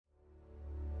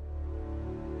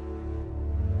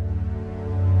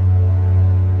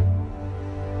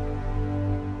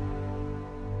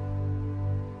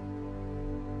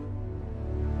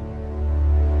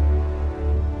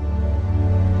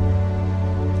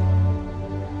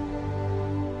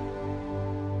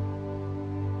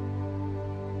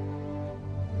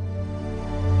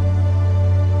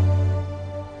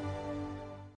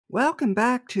Welcome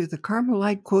back to the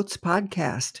Carmelite Quotes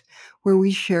podcast, where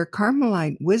we share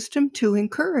Carmelite wisdom to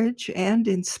encourage and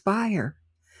inspire.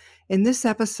 In this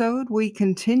episode, we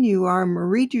continue our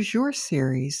Marie du Jour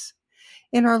series.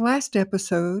 In our last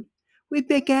episode, we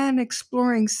began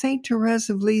exploring Saint Thérèse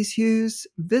of Lisieux's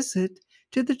visit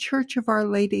to the Church of Our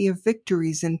Lady of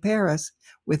Victories in Paris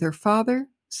with her father,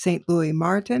 Saint Louis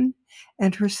Martin,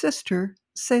 and her sister,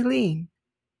 Céline.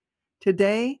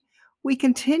 Today, we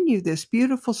continue this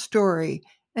beautiful story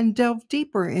and delve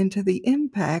deeper into the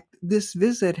impact this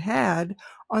visit had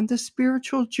on the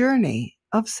spiritual journey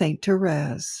of Saint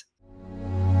Thérèse.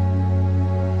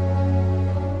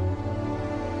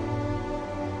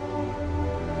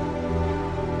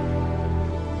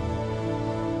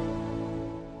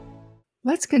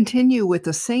 Let's continue with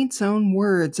the saint's own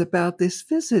words about this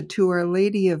visit to Our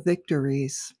Lady of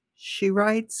Victories. She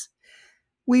writes,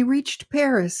 "We reached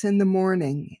Paris in the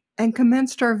morning and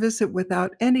commenced our visit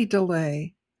without any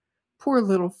delay. Poor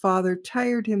little father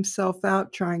tired himself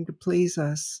out trying to please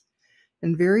us,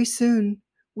 and very soon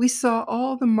we saw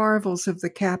all the marvels of the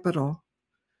capital.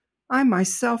 I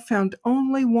myself found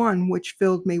only one which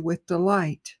filled me with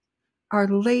delight, Our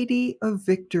Lady of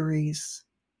Victories.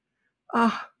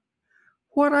 Ah,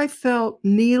 what I felt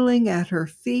kneeling at her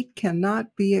feet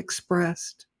cannot be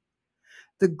expressed.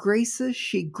 The graces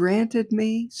she granted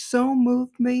me so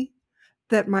moved me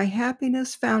that my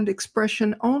happiness found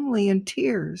expression only in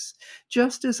tears,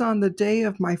 just as on the day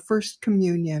of my first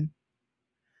communion.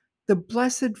 The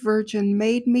Blessed Virgin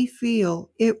made me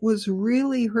feel it was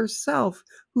really herself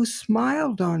who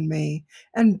smiled on me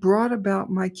and brought about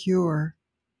my cure.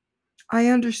 I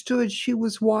understood she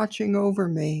was watching over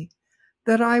me,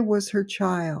 that I was her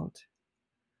child.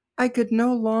 I could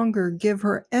no longer give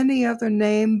her any other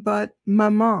name but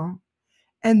Maman,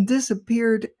 and this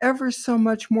appeared ever so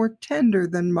much more tender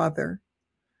than mother.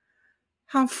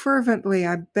 How fervently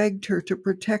I begged her to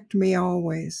protect me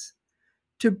always,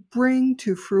 to bring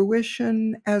to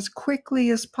fruition as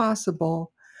quickly as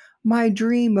possible my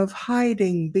dream of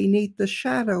hiding beneath the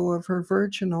shadow of her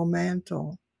virginal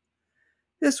mantle.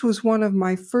 This was one of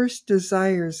my first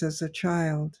desires as a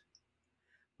child.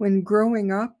 When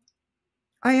growing up,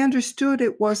 I understood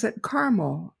it was at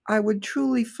Carmel I would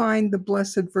truly find the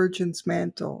Blessed Virgin's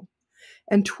mantle,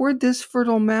 and toward this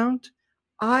fertile mount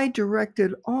I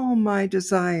directed all my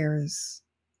desires.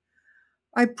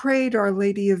 I prayed Our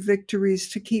Lady of Victories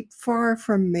to keep far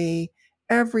from me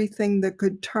everything that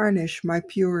could tarnish my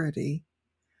purity.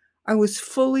 I was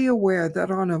fully aware that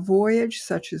on a voyage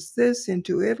such as this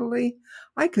into Italy,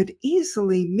 I could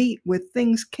easily meet with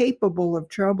things capable of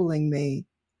troubling me.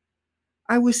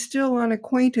 I was still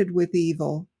unacquainted with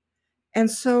evil, and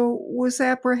so was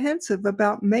apprehensive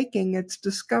about making its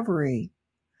discovery.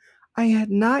 I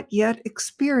had not yet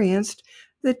experienced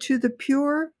that to the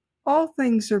pure all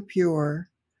things are pure,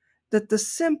 that the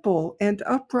simple and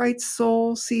upright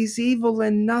soul sees evil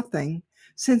in nothing,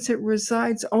 since it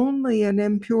resides only in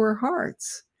impure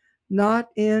hearts, not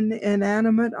in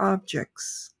inanimate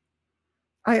objects.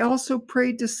 I also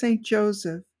prayed to Saint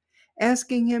Joseph,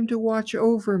 asking him to watch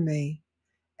over me.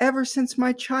 Ever since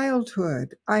my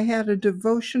childhood, I had a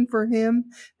devotion for him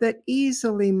that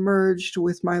easily merged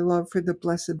with my love for the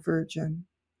Blessed Virgin.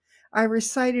 I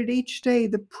recited each day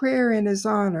the prayer in his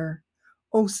honor,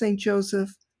 O Saint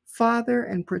Joseph, Father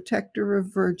and Protector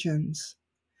of Virgins.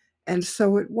 And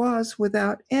so it was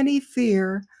without any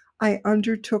fear I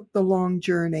undertook the long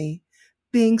journey.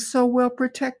 Being so well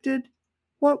protected,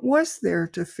 what was there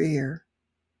to fear?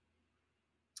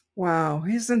 Wow,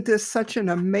 isn't this such an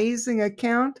amazing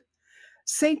account?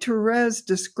 Saint Thérèse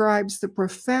describes the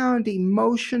profound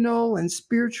emotional and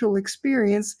spiritual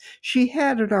experience she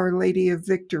had at Our Lady of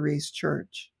Victories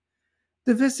Church.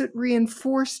 The visit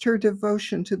reinforced her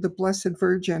devotion to the Blessed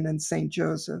Virgin and Saint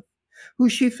Joseph, who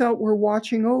she felt were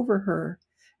watching over her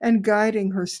and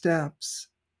guiding her steps.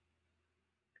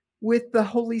 With the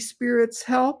Holy Spirit's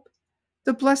help,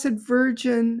 the Blessed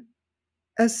Virgin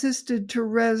assisted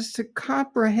Thérèse to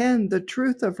comprehend the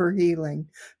truth of her healing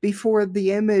before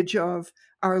the image of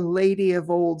Our Lady of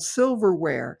Old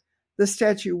Silverware, the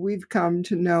statue we've come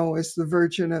to know as the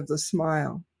Virgin of the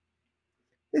Smile.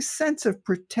 This sense of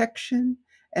protection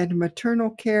and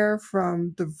maternal care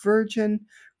from the Virgin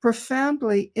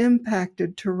profoundly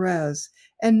impacted Thérèse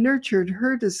and nurtured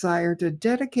her desire to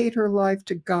dedicate her life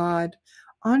to God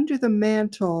under the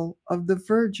mantle of the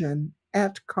Virgin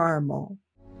at Carmel.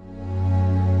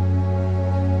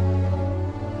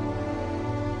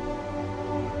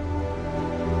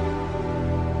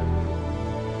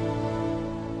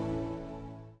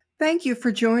 Thank you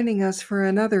for joining us for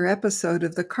another episode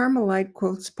of the Carmelite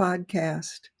Quotes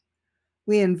podcast.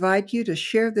 We invite you to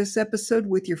share this episode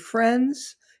with your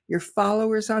friends, your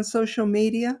followers on social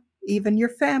media, even your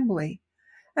family.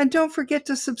 And don't forget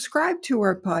to subscribe to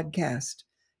our podcast.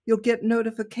 You'll get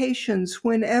notifications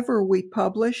whenever we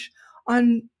publish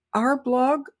on our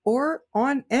blog or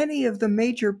on any of the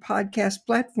major podcast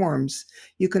platforms.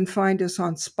 You can find us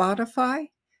on Spotify,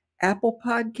 Apple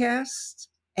Podcasts,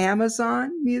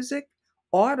 Amazon Music,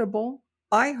 Audible,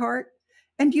 iHeart,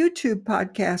 and YouTube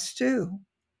podcasts too.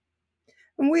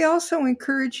 And we also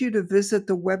encourage you to visit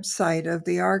the website of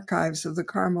the Archives of the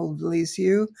Carmel of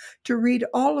Lisieux to read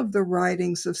all of the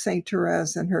writings of St.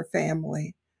 Thérèse and her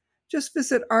family. Just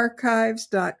visit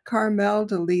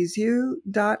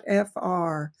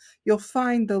archives.carmeldelisieux.fr. You'll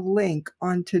find the link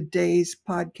on today's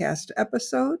podcast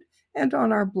episode and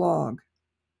on our blog.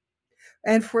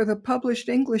 And for the published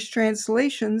English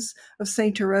translations of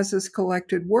St. Therese's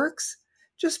collected works,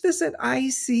 just visit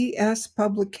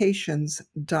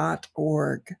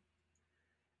icspublications.org.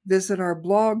 Visit our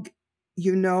blog,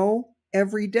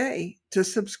 every day. To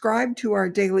subscribe to our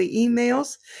daily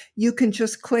emails, you can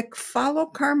just click Follow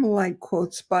Carmelite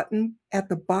Quotes button at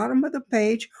the bottom of the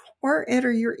page or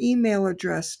enter your email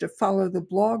address to follow the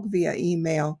blog via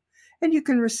email. And you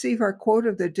can receive our quote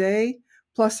of the day,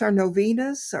 plus our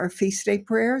novenas, our feast day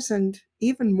prayers, and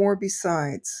even more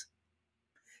besides.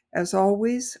 As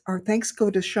always, our thanks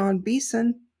go to Sean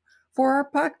Beeson for our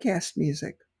podcast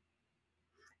music.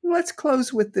 Let's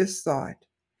close with this thought.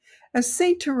 As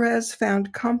St. Thérèse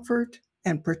found comfort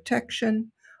and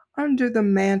protection under the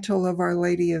mantle of Our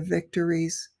Lady of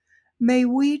Victories, may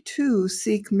we too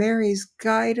seek Mary's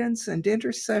guidance and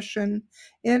intercession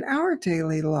in our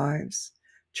daily lives,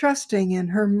 trusting in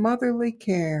her motherly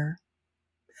care.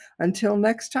 Until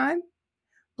next time,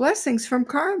 blessings from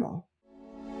Carmel.